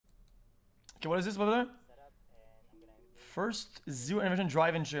Okay, what is this over there? First, zero animation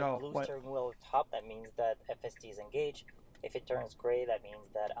drive and show. Blue steering wheel at the top, that means that FSD is engaged. If it turns gray, that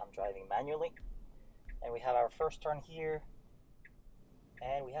means that I'm driving manually. And we have our first turn here.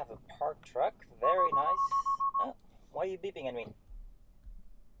 And we have a parked truck. Very nice. Oh, why are you beeping at me?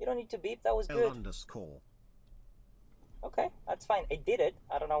 You don't need to beep, that was good. Okay, that's fine. It did it.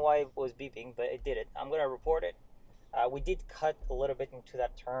 I don't know why it was beeping, but it did it. I'm going to report it. We did cut a little bit into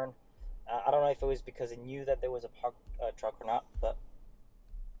that turn. I don't know if it was because it knew that there was a parked truck or not, but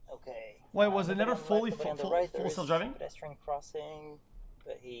okay. Wait, was it never fully full self-driving? Pedestrian crossing,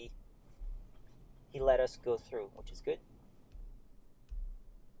 but he let us go through, which is good.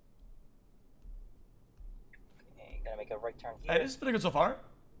 Okay, gonna make a right turn here. Hey, this is pretty good so far.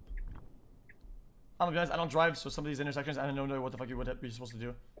 I don't know, guys, I don't drive, so some of these intersections, I don't know what the fuck you would be supposed to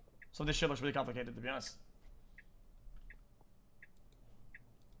do. So this shit looks really complicated, to be honest.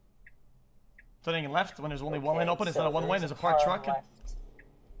 Turning left when there's only one lane open, it's not a one way, there's a parked truck. Left.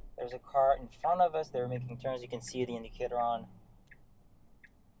 There's a car in front of us, they're making turns, you can see the indicator on.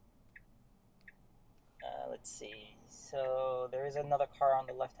 Let's see, so there is another car on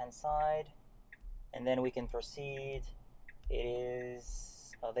the left hand side, and then we can proceed. It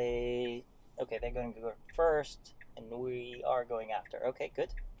is, okay, they're going to go first, and we are going after. Okay, good.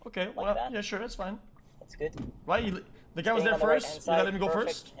 Okay, like well, that. Yeah, sure, that's fine. That's good. Right, the guy was there first, you let him go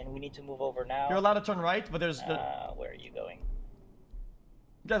first. And we need to move over now. You're allowed to turn right, but there's... where are you going?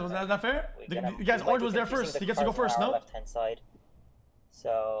 Guys, was that not fair? The guy's orange was there first, he gets to go first, no? Left-hand side.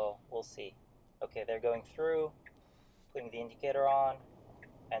 So, we'll see. Okay, they're going through, putting the indicator on,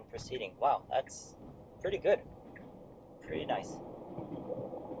 and proceeding. Wow, that's pretty good. Pretty nice.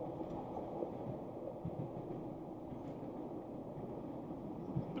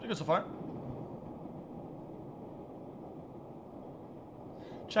 Pretty good so far.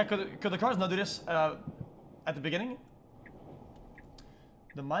 Check, could the cars not do this at the beginning?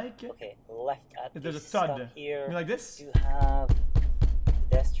 The mic? Okay, left at if there's a thud here. You mean like this? You have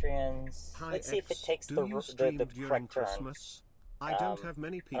pedestrians. Let's see if it takes the correct turn. I don't have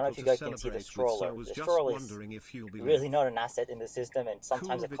many people I don't know if you guys can see the stroller. The stroller is really not an asset in the system, and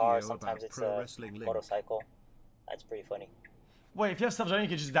sometimes a car, sometimes it's a motorcycle. That's pretty funny. Wait, if you have self-driving, you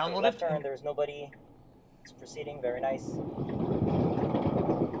can just download left it? Turn, there's nobody. It's proceeding, very nice.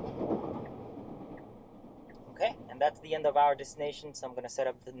 Okay, and that's the end of our destination, so I'm going to set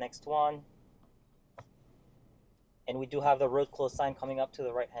up the next one. And we do have the road closed sign coming up to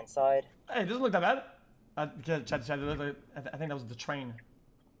the right-hand side. Hey, it doesn't look that bad. I think that was the train.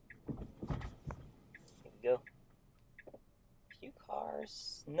 Here we go. A few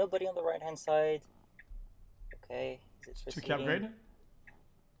cars. Nobody on the right-hand side. Okay. Is it 2K upgrade?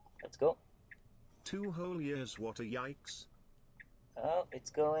 Let's go. 2 whole years, what a yikes. Oh, it's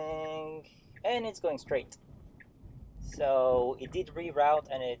going... And it's going straight. So it did reroute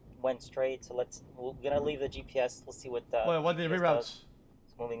and it went straight. So we're gonna leave the GPS. Let's see what the what did it reroute?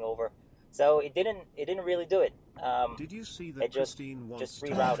 It's moving over. So it didn't really do it. Did you see that Christine wants to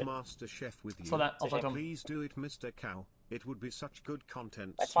rerouted. Master Chef with you? So that please do it, Mr. Cow. It would be such good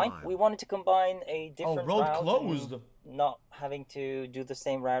content. That's fine. We wanted to combine a different road route closed. Not having to do the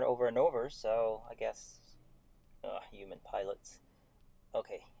same route over and over. So I guess human pilots.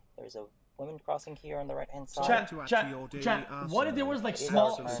 Okay, there's a woman crossing here on the right hand side. Chat. What if there was like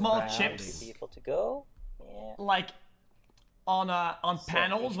small chips? Be able to go. Yeah. Like on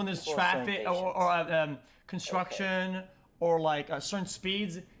panels when there's traffic or construction or like certain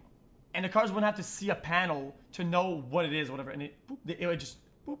speeds, and the cars wouldn't have to see a panel to know what it is, or whatever, and it would just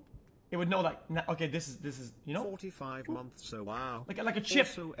boop. It would know like, okay, this is you know. 45 months, so wow. Like a chip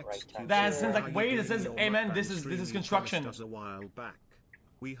that sends like waves that says, "Hey man, this is construction." A while back.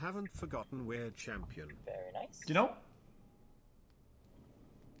 We haven't forgotten we're champion. Very nice. Do you know?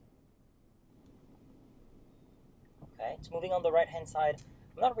 Okay, it's moving on the right-hand side.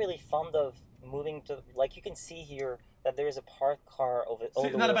 I'm not really fond of moving to, like you can see here that there is a parked car over.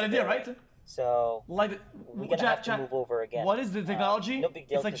 It's not a bad idea, right? So like we're gonna have to move over again. What is the technology? No big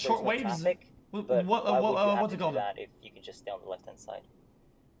deal. It's like short waves. Traffic, what's it called? That if you can just stay on the left-hand side.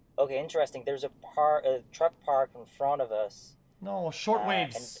 Okay, interesting. There's a truck parked in front of us. No, short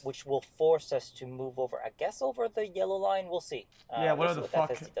waves. Which will force us to move over, I guess, over the yellow line. We'll see. Yeah, what the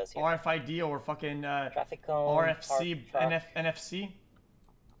fuck? RFID or fucking traffic cone, RFC, NFC.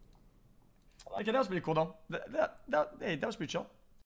 Okay, that was pretty cool though. Hey, that was pretty chill.